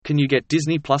Can you get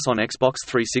Disney Plus on Xbox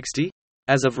 360?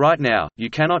 As of right now, you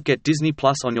cannot get Disney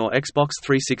Plus on your Xbox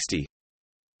 360.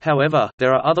 However,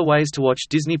 there are other ways to watch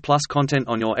Disney Plus content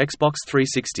on your Xbox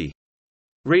 360.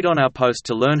 Read on our post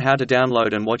to learn how to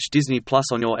download and watch Disney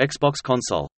Plus on your Xbox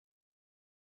console.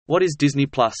 What is Disney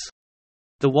Plus?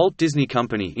 The Walt Disney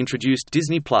Company introduced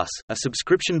Disney Plus, a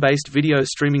subscription-based video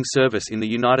streaming service in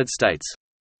the United States.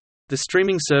 The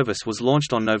streaming service was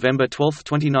launched on November 12,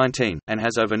 2019, and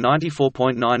has over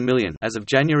 94.9 million as of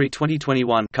January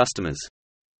 2021 customers.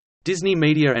 Disney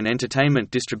Media and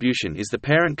Entertainment Distribution is the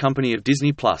parent company of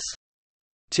Disney Plus.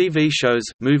 TV shows,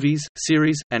 movies,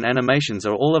 series, and animations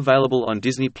are all available on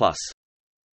Disney Plus.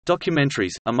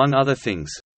 Documentaries, among other things.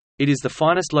 It is the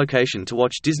finest location to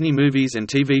watch Disney movies and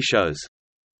TV shows.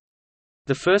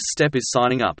 The first step is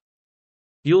signing up.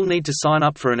 You'll need to sign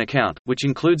up for an account, which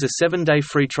includes a 7-day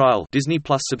free trial Disney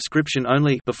Plus subscription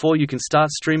only before you can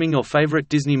start streaming your favorite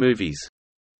Disney movies.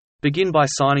 Begin by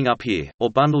signing up here,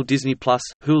 or bundle Disney Plus,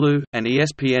 Hulu, and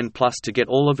ESPN Plus to get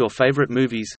all of your favorite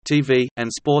movies, TV,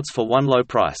 and sports for one low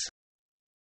price.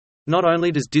 Not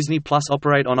only does Disney Plus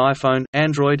operate on iPhone,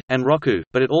 Android, and Roku,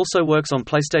 but it also works on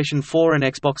PlayStation 4 and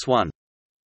Xbox One.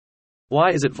 Why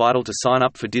is it vital to sign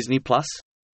up for Disney Plus?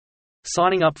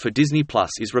 Signing up for Disney Plus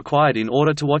is required in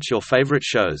order to watch your favorite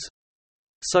shows.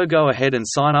 So go ahead and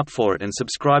sign up for it and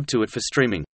subscribe to it for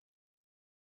streaming.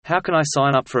 How can I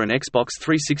sign up for an Xbox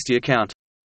 360 account?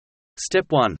 Step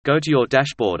 1. Go to your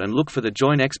dashboard and look for the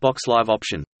Join Xbox Live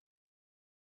option.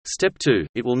 Step 2.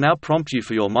 It will now prompt you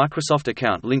for your Microsoft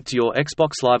account linked to your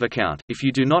Xbox Live account. If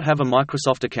you do not have a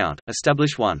Microsoft account,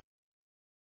 establish one.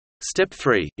 Step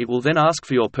 3. It will then ask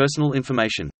for your personal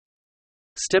information.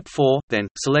 Step 4. Then,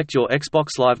 select your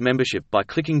Xbox Live membership by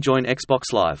clicking Join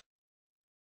Xbox Live.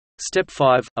 Step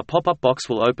 5. A pop-up box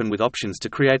will open with options to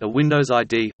create a Windows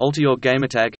ID, alter your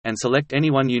gamertag, and select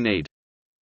anyone you need.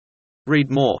 Read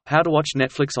more, how to watch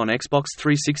Netflix on Xbox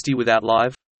 360 without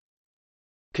Live?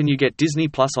 Can you get Disney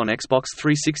Plus on Xbox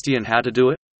 360 and how to do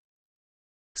it?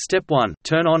 Step 1.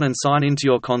 Turn on and sign into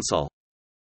your console.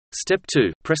 Step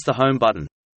 2. Press the Home button.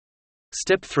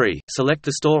 Step 3. Select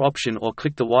the Store option or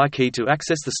click the Y key to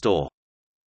access the store.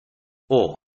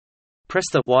 Or press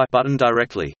the Y button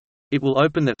directly. It will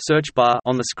open the search bar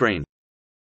on the screen.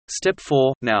 Step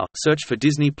 4. Now, search for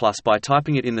Disney Plus by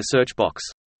typing it in the search box.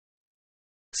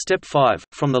 Step 5.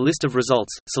 From the list of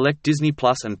results, select Disney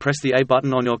Plus and press the A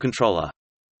button on your controller.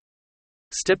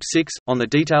 Step 6. On the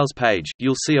Details page,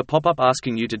 you'll see a pop-up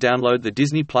asking you to download the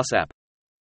Disney Plus app.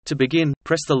 To begin,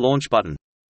 press the Launch button.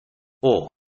 Or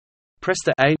press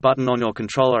the A button on your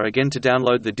controller again to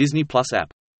download the Disney Plus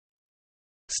app.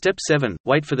 Step 7.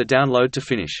 Wait for the download to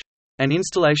finish. An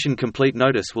installation complete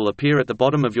notice will appear at the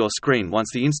bottom of your screen once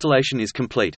the installation is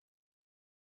complete.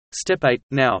 Step 8.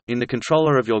 Now, in the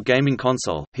controller of your gaming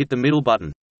console, hit the middle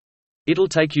button. It'll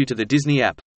take you to the Disney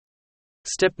app.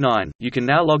 Step 9. You can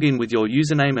now log in with your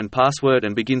username and password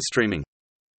and begin streaming.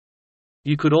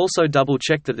 You could also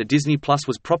double-check that the Disney Plus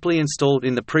was properly installed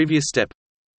in the previous step.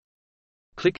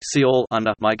 Click See All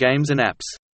under My Games and Apps.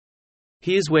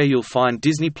 Here's where you'll find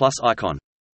Disney Plus icon.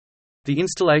 The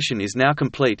installation is now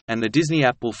complete, and the Disney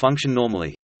app will function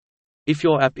normally. If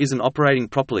your app isn't operating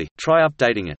properly, try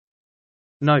updating it.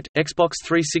 Note, Xbox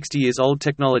 360 is old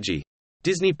technology.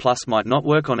 Disney Plus might not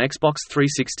work on Xbox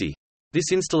 360.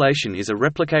 This installation is a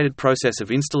replicated process of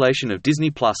installation of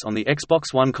Disney Plus on the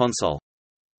Xbox One console.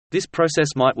 This process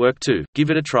might work too,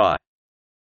 give it a try.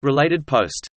 Related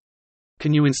post.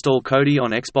 Can you install Kodi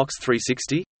on Xbox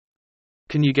 360?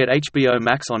 Can you get HBO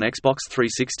Max on Xbox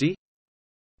 360?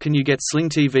 Can you get Sling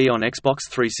TV on Xbox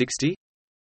 360?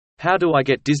 How do I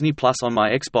get Disney Plus on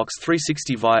my Xbox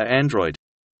 360 via Android?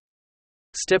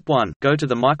 Step 1. Go to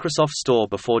the Microsoft Store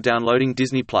before downloading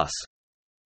Disney Plus.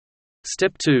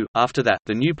 Step 2. After that,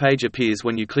 the new page appears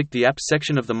when you click the Apps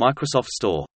section of the Microsoft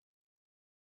Store.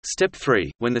 Step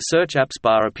 3. When the Search Apps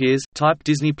bar appears, type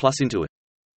Disney Plus into it.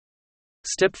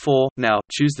 Step 4. Now,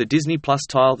 choose the Disney Plus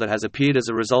tile that has appeared as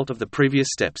a result of the previous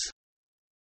steps.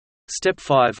 Step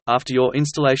 5. After your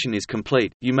installation is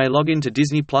complete, you may log in to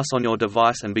Disney Plus on your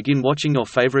device and begin watching your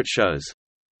favorite shows.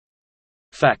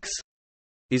 Facts.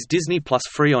 Is Disney Plus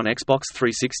free on Xbox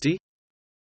 360?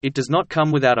 It does not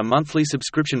come without a monthly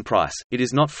subscription price, it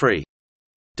is not free.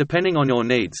 Depending on your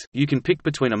needs, you can pick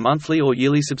between a monthly or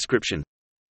yearly subscription.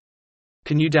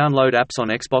 Can you download apps on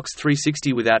Xbox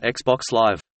 360 without Xbox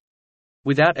Live?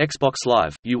 Without Xbox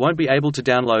Live, you won't be able to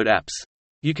download apps.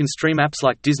 You can stream apps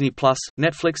like Disney Plus,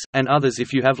 Netflix, and others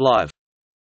if you have Live.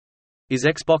 Is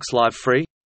Xbox Live free?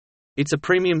 It's a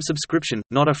premium subscription,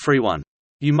 not a free one.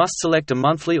 You must select a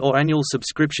monthly or annual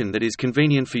subscription that is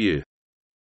convenient for you.